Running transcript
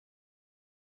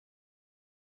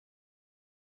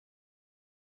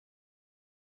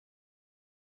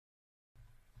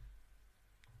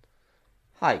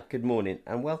Hi, good morning,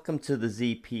 and welcome to the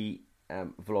ZP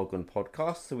vlog and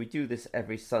podcast. So we do this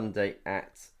every Sunday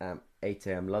at 8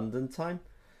 a.m. London time,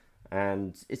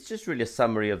 and it's just really a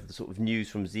summary of the sort of news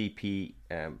from ZP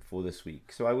for this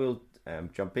week. So I will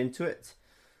jump into it.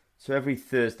 So every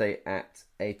Thursday at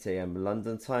 8 a.m.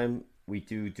 London time, we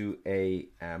do a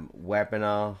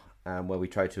webinar where we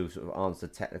try to sort of answer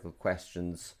technical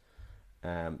questions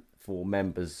for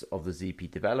members of the ZP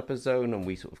Developer Zone, and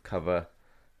we sort of cover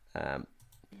um,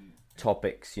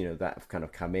 topics, that have kind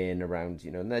of come in around,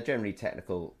 and they're generally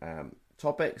technical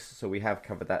topics. So we have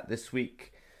covered that this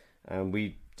week.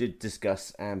 We did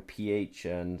discuss pH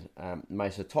and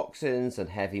mycotoxins and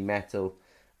heavy metal,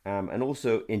 and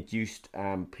also induced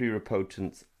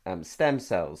pluripotent stem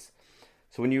cells.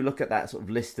 So when you look at that sort of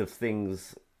list of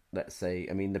things, let's say,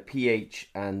 the pH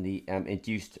and the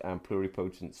induced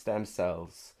pluripotent stem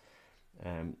cells,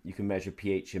 you can measure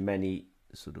pH in many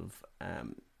sort of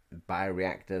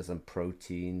bioreactors and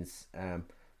proteins,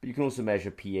 but you can also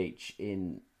measure pH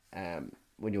in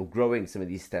when you're growing some of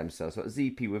these stem cells. So at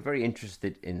ZP, we're very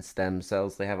interested in stem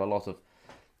cells. They have a lot of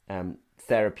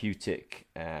therapeutic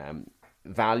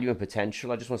value and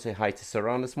potential. I just want to say hi to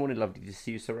Saran this morning. Lovely to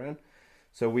see you, Saran.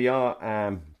 So we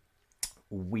are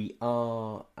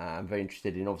very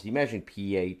interested in obviously measuring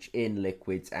pH in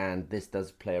liquids, and this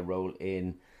does play a role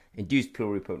in induced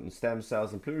pluripotent stem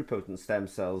cells. And pluripotent stem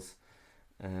cells,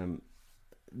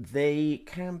 they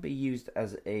can be used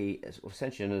as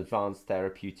essentially an advanced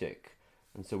therapeutic,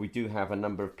 and so we do have a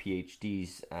number of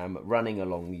PhDs running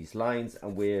along these lines,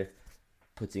 and we're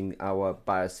putting our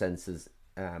biosensors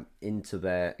into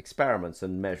their experiments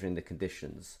and measuring the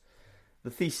conditions. The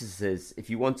thesis is,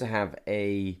 if you want to have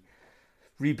a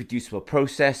reproducible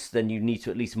process, then you need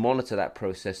to at least monitor that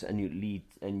process, and you need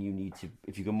to,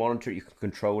 if you can monitor it, you can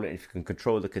control it, and if you can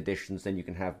control the conditions, then you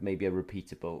can have maybe a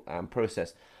repeatable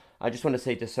process. I just want to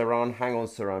say to Saran, hang on,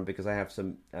 Saran, because I have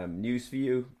some news for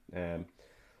you.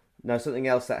 Now, something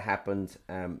else that happened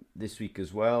this week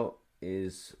as well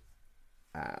is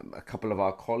a couple of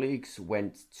our colleagues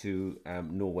went to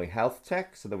Norway Health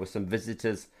Tech. So there were some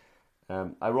visitors,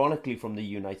 ironically, from the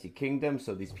United Kingdom.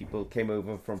 So these people came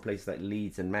over from places like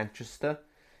Leeds and Manchester.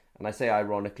 And I say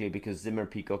ironically because Zimmer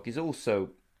Peacock is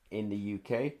also in the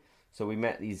UK. So we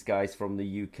met these guys from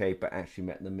the UK, but actually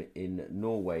met them in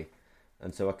Norway.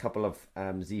 And so a couple of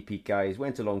ZP guys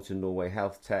went along to Norway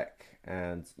Health Tech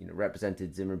and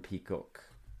represented Zimmer Peacock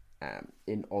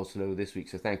in Oslo this week.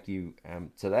 So thank you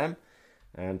to them.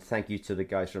 And thank you to the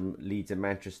guys from Leeds and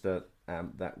Manchester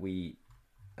that we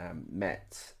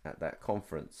met at that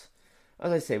conference.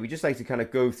 As I say, we just like to kind of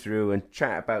go through and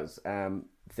chat about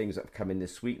things that have come in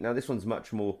this week. Now, this one's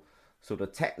much more sort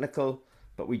of technical,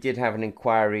 but we did have an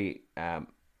inquiry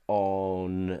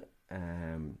on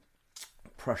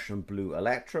Prussian blue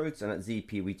electrodes, and at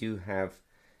ZP we do have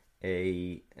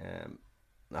a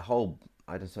whole,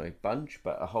 I don't know, a bunch,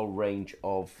 but a whole range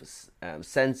of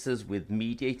sensors with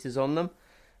mediators on them.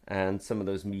 And some of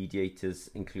those mediators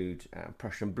include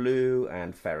Prussian blue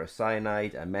and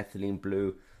ferrocyanide and methylene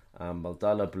blue,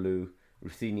 Maldala blue,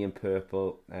 ruthenium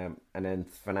purple, and then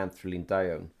phenanthrene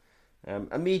dione.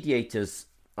 And mediators,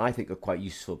 I think, are quite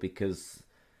useful because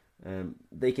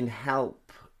they can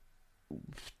help.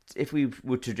 If we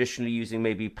were traditionally using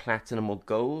maybe platinum or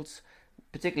gold,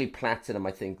 particularly platinum,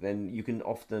 I think, then you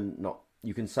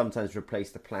can sometimes replace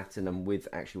the platinum with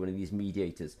actually one of these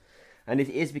mediators. And it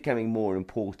is becoming more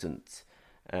important.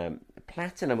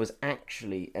 Platinum was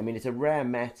actually, it's a rare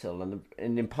metal, and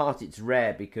in part it's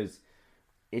rare because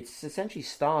it's essentially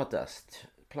stardust.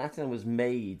 Platinum was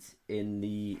made in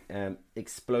the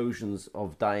explosions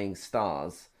of dying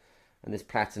stars, and this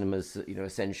platinum is,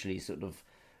 essentially sort of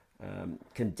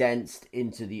condensed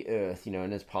into the earth,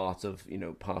 and as part of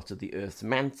the Earth's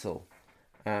mantle.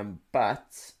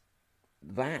 But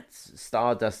that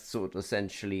stardust sort of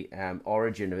essentially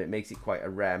origin of it makes it quite a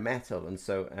rare metal, and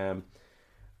so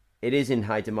it is in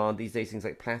high demand these days, things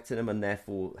like platinum, and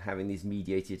therefore having these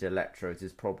mediated electrodes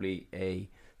is probably a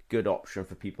good option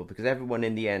for people, because everyone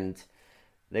in the end,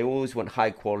 they always want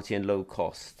high quality and low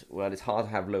cost. Well, it's hard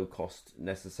to have low cost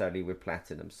necessarily with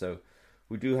platinum, so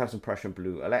we do have some Prussian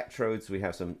blue electrodes. We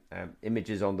have some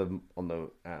images on the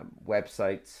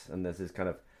website, and there's this kind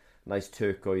of nice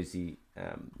turquoisey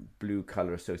blue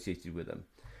color associated with them.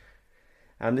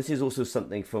 And this is also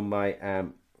something from my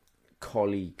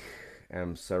colleague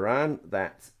Saran,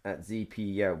 that at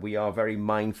ZP, we are very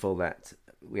mindful that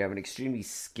we have an extremely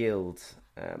skilled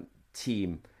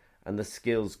team, and the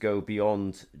skills go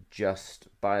beyond just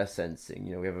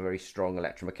biosensing. We have a very strong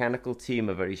electromechanical team,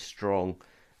 a very strong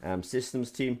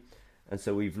systems team, and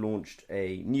so we've launched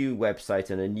a new website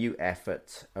and a new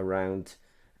effort around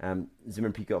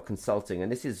Zimmer Peacock Consulting,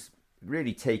 and this is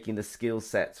really taking the skill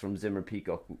sets from Zimmer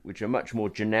Peacock, which are much more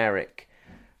generic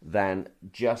than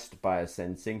just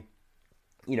biosensing.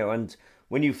 And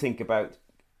when you think about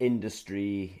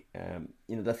industry,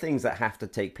 the things that have to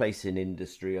take place in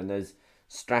industry, and there's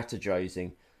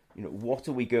strategizing. What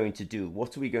are we going to do?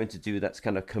 What are we going to do that's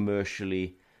kind of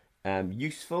commercially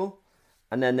useful?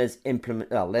 And then there's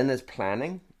then there's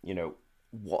planning.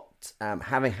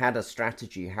 Having had a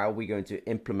strategy, how are we going to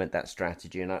implement that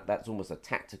strategy? And that's almost a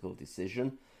tactical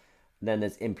decision. And then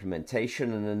there's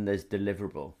implementation, and then there's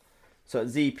deliverable. So at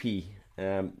ZP,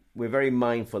 we're very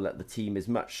mindful that the team is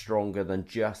much stronger than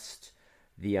just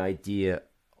the idea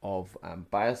of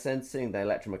biosensing. The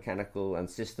electromechanical and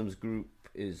systems group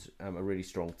is a really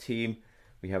strong team.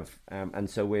 We have, and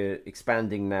so we're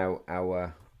expanding now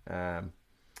our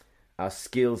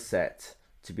skill set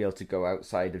to be able to go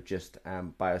outside of just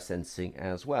biosensing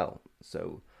as well.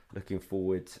 So looking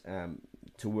forward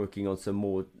to working on some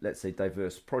more, let's say,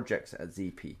 diverse projects at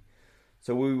ZP.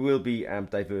 So we will be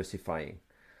diversifying.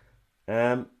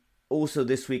 Also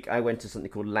this week I went to something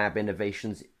called Lab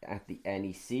Innovations at the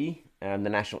NEC, the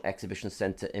National Exhibition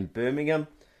Centre in Birmingham,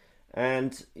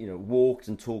 and walked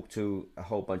and talked to a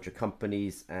whole bunch of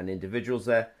companies and individuals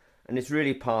there. And it's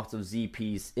really part of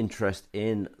ZP's interest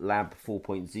in Lab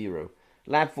 4.0.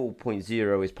 Lab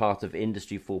 4.0 is part of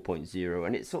Industry 4.0,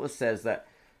 and it sort of says that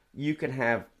you can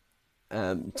have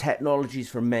technologies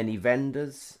from many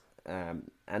vendors,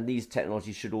 and these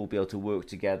technologies should all be able to work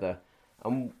together.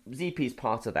 And ZP is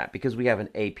part of that because we have an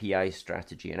API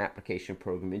strategy, an application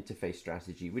program interface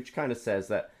strategy, which kind of says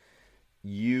that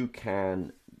you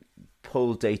can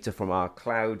pull data from our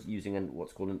cloud using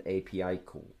what's called an API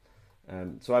call.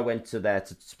 So I went to there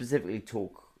to specifically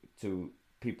talk to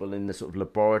people in the sort of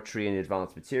laboratory and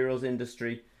advanced materials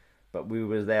industry, but we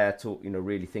were there to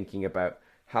really thinking about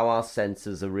how our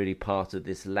sensors are really part of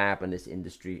this lab and this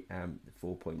industry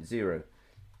 4.0.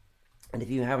 And if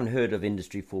you haven't heard of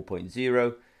Industry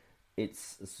 4.0,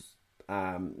 it's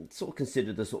sort of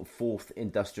considered the sort of fourth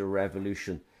industrial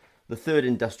revolution. The third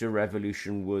industrial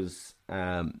revolution was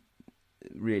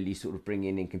really sort of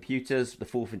bringing in computers. The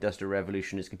fourth industrial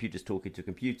revolution is computers talking to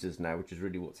computers now, which is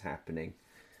really what's happening.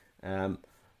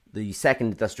 The second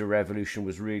industrial revolution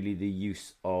was really the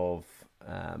use of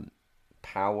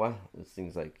power. There's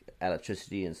things like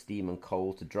electricity and steam and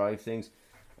coal to drive things.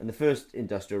 And the first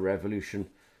industrial revolution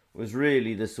was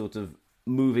really the sort of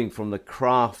moving from the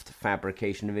craft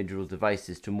fabrication of individual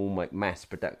devices to more like mass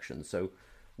production. So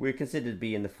we're considered to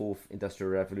be in the fourth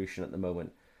industrial revolution at the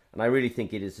moment, and I really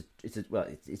think it's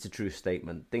a true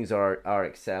statement. Things are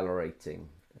accelerating.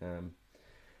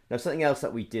 Now, something else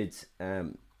that we did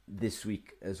this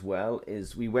week as well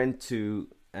is we went to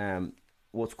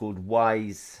what's called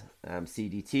WISE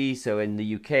CDT. So in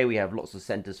the UK, we have lots of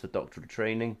centres for doctoral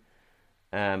training.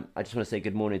 I just want to say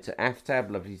good morning to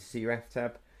Aftab. Lovely to see you,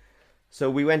 Aftab. So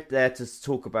we went there to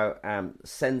talk about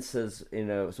sensors in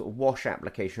a sort of WASH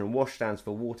application. And WASH stands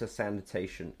for water,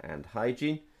 sanitation and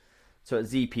hygiene. So at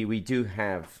ZP, we do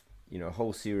have a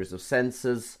whole series of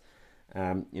sensors.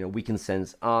 We can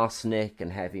sense arsenic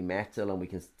and heavy metal, and we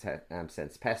can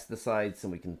sense pesticides,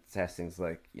 and we can test things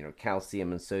like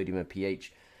calcium and sodium and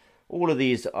pH. All of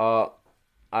these are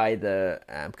either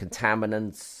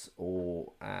contaminants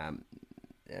or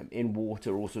in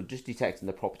water, also just detecting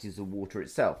the properties of water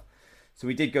itself. So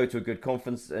we did go to a good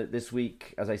conference this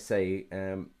week. As I say,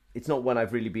 it's not one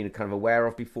I've really been kind of aware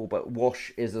of before, but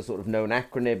WASH is a sort of known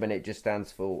acronym, and it just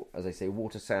stands for, as I say,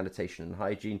 water, sanitation and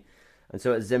hygiene. And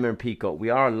so at Zimmer and Peacock, we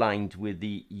are aligned with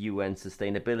the UN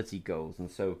sustainability goals.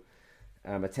 And so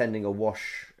attending a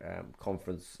WASH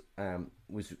conference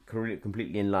was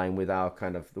completely in line with our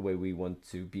kind of the way we want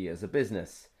to be as a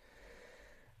business.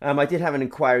 I did have an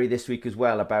inquiry this week as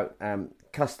well about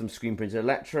custom screen printed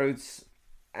electrodes,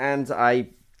 and I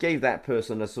gave that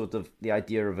person a sort of the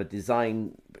idea of a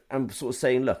design. I'm sort of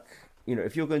saying, look,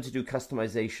 if you're going to do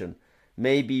customization,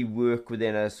 maybe work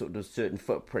within a sort of certain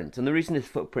footprint. And the reason this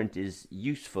footprint is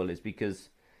useful is because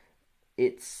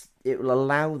it will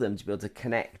allow them to be able to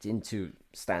connect into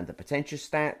standard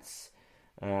potentiostats.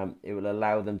 It will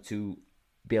allow them to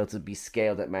be able to be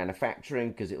scaled at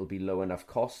manufacturing because it will be low enough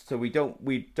cost. So we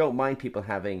don't mind people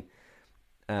having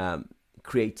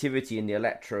creativity in the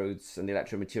electrodes and the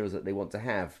electrode materials that they want to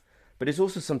have. But it's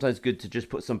also sometimes good to just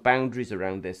put some boundaries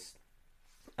around this.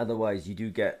 Otherwise, you do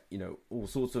get all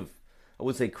sorts of, I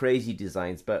wouldn't say crazy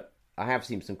designs, but I have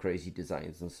seen some crazy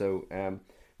designs. And so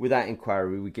with that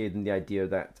inquiry, we gave them the idea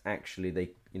that actually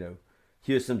they,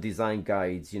 here's some design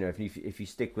guides. If you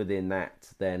stick within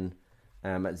that, then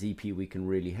at ZP we can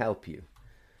really help you.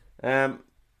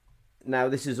 Now,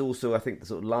 this is also, I think, the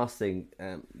sort of last thing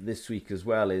this week as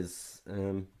well is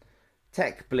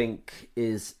Tech Blink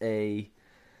is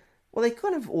well, they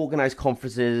kind of organise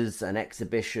conferences and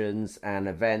exhibitions and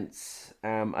events.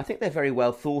 I think they're very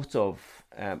well thought of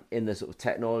in the sort of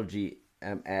technology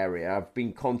area. I've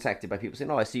been contacted by people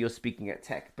saying, "Oh, I see you're speaking at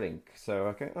Tech Blink."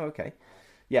 So okay,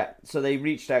 yeah. So they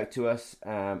reached out to us,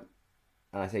 and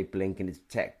I say Blink and it's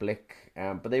Tech Blink,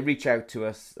 but they reached out to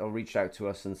us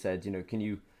and said, can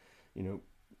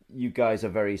you guys are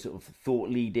very sort of thought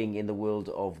leading in the world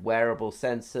of wearable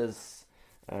sensors,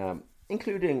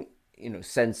 including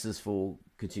sensors for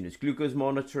continuous glucose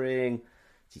monitoring,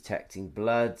 detecting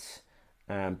blood,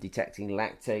 detecting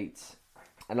lactate.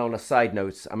 And on a side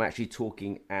note, I'm actually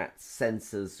talking at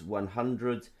Sensors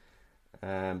 100.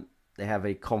 They have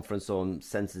a conference on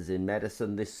sensors in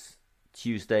medicine this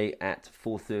Tuesday at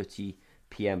 4:30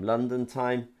 p.m. London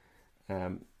time.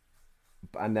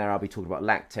 And there I'll be talking about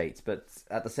lactate. But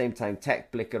at the same time,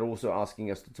 Tech Blink are also asking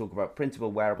us to talk about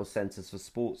printable wearable sensors for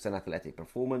sports and athletic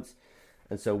performance.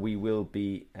 And so we will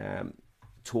be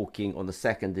talking on the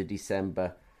 2nd of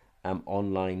December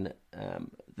online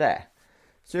there.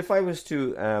 So if I was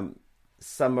to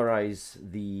summarize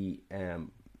the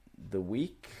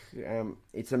week,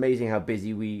 it's amazing how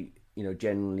busy we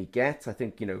generally get. I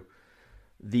think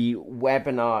the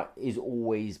webinar is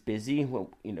always busy.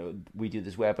 Well, we do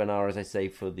this webinar, as I say,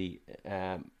 for the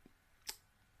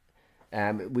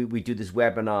we do this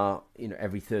webinar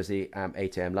every Thursday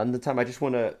 8 a.m. London time. I just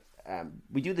want to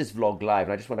we do this vlog live,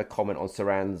 and I just want to comment on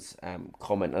Saran's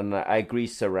comment. And I agree,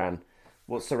 Saran.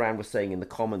 What Saran was saying in the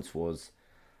comments was,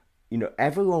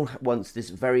 everyone wants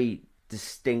this very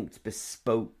distinct,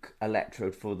 bespoke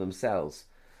electrode for themselves.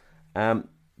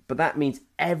 But that means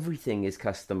everything is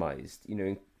customized,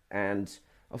 and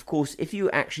of course, if you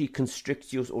actually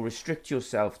restrict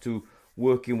yourself to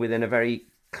working within a very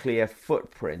clear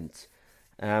footprint,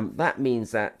 that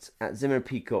means that at Zimmer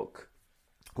Peacock,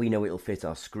 we know it'll fit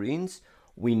our screens.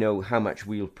 We know how much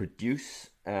we'll produce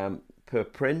per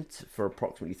print for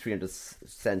approximately 300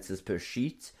 sensors per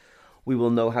sheet. We will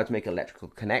know how to make electrical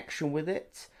connection with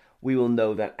it. We will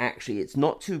know that actually it's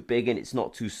not too big and it's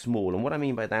not too small. And what I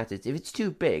mean by that is if it's too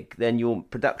big, then your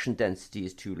production density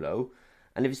is too low.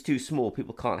 And if it's too small,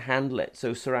 people can't handle it.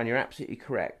 So, Saran, you're absolutely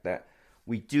correct that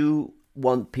we do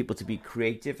want people to be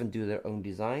creative and do their own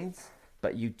designs.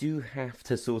 But you do have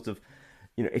to sort of,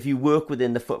 if you work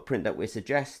within the footprint that we're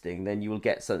suggesting, then you will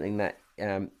get something that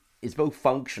is both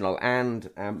functional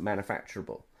and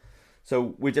manufacturable.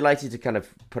 So we're delighted to kind of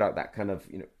put out that kind of,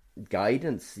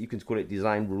 guidance. You can call it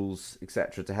design rules,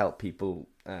 etc., to help people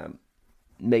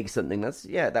make something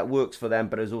that works for them,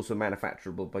 but is also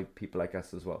manufacturable by people like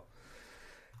us as well.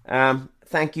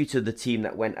 Thank you to the team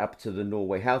that went up to the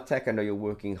Norway Health Tech. I know you're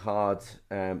working hard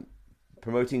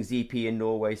promoting ZP in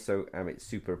Norway, so it's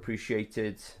super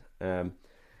appreciated.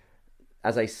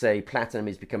 As I say, platinum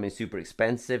is becoming super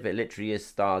expensive. It literally is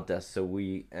stardust. So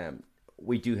we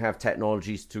do have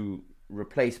technologies to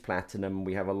replace platinum.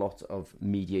 We have a lot of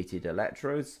mediated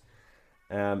electrodes.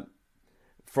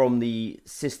 From the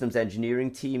systems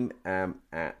engineering team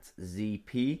at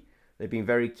ZP, they've been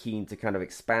very keen to kind of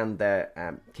expand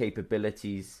their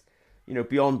capabilities,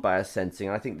 beyond biosensing.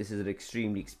 And I think this is an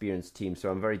extremely experienced team.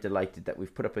 So I'm very delighted that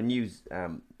we've put up a new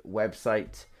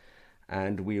website,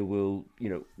 and we will,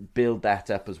 build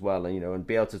that up as well, and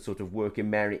be able to sort of work in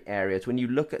many areas. When you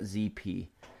look at ZP,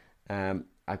 I've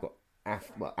got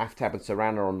Aftab and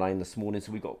Saran are online this morning,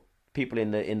 so we've got people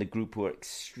in the group who are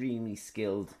extremely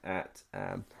skilled at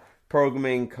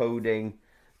programming, coding,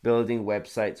 building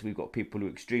websites. We've got people who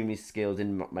are extremely skilled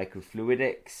in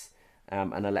microfluidics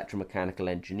and electromechanical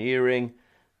engineering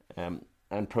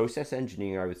and process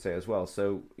engineering, I would say, as well.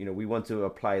 So, we want to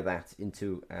apply that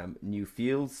into new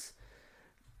fields.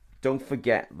 Don't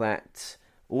forget that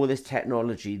all this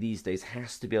technology these days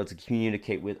has to be able to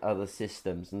communicate with other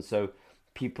systems. And so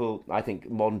people, I think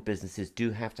modern businesses do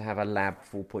have to have a Lab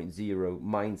 4.0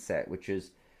 mindset, which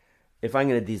is, if I'm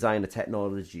going to design a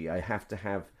technology, I have to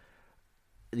have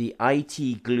the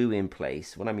IT glue in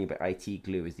place. What I mean by IT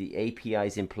glue is the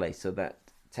APIs in place so that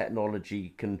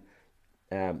technology can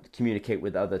communicate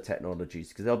with other technologies,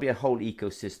 because there'll be a whole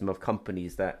ecosystem of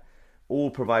companies that all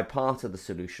provide part of the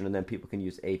solution, and then people can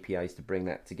use APIs to bring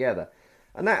that together.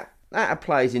 And that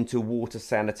applies into water,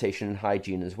 sanitation, and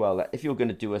hygiene as well. That if you're going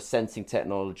to do a sensing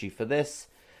technology for this,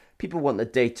 people want the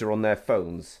data on their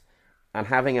phones. And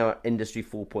having an Industry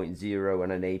 4.0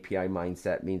 and an API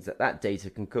mindset means that data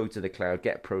can go to the cloud,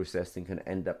 get processed, and can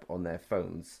end up on their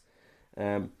phones.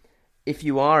 If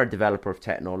you are a developer of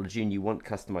technology and you want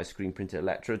customized screen printed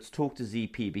electrodes, talk to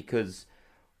ZP, because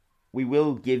we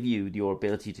will give you your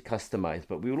ability to customize,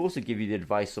 but we will also give you the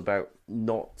advice about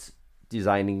not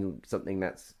designing something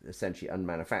that's essentially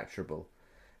unmanufacturable.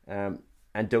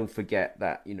 And don't forget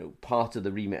that, you know, part of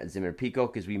the remit at Zimmer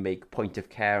Peacock is we make point of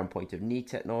care and point of need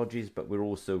technologies, but we're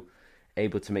also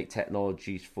able to make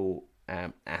technologies for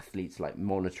athletes, like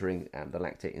monitoring the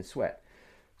lactate in sweat.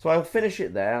 So I'll finish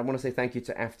it there. I want to say thank you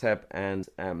to Aftab and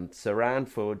Saran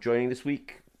for joining this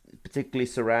week, particularly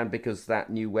Saran, because that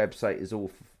new website is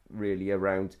all really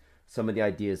around some of the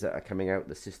ideas that are coming out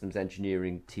the systems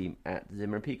engineering team at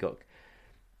Zimmer Peacock.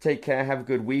 Take care, have a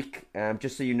good week.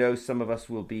 Just so you know, some of us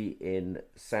will be in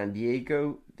San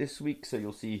Diego this week, so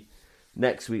you'll see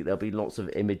next week there'll be lots of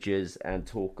images and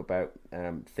talk about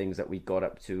things that we got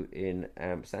up to in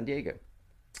San Diego.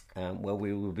 Well,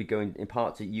 we will be going in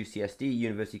part to UCSD,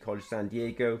 University College San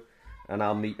Diego, and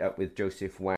I'll meet up with Joseph Wang